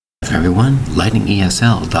Everyone,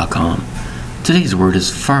 lightningesl.com. Today's word is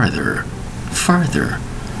farther. Farther.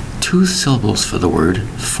 2 syllables for the word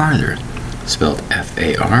farther, spelled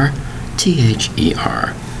F-A-R-T-H-E-R.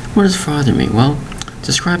 What does farther mean? Well,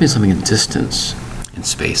 describing something in distance, in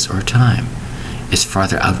space or time. Its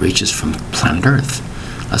farther outreaches from planet Earth.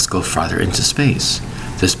 Let's go farther into space.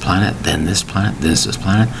 This planet, then this planet, then this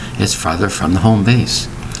planet. It's farther from the home base.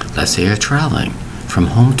 Let's say you're traveling from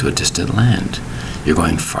home to a distant land. You're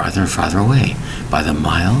going farther and farther away, by the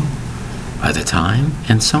mile, by the time,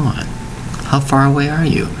 and so on. How far away are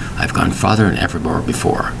you? I've gone farther than ever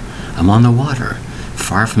before. I'm on the water,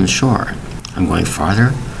 far from shore. I'm going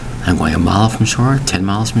farther. I'm going a mile from shore, 10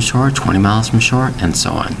 miles from shore, 20 miles from shore, and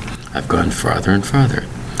so on. I've gone farther and farther.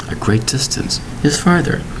 A great distance is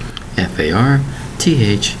farther. F-A-R-T-H-E-R.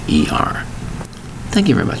 Thank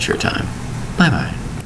you very much for your time. Bye-bye.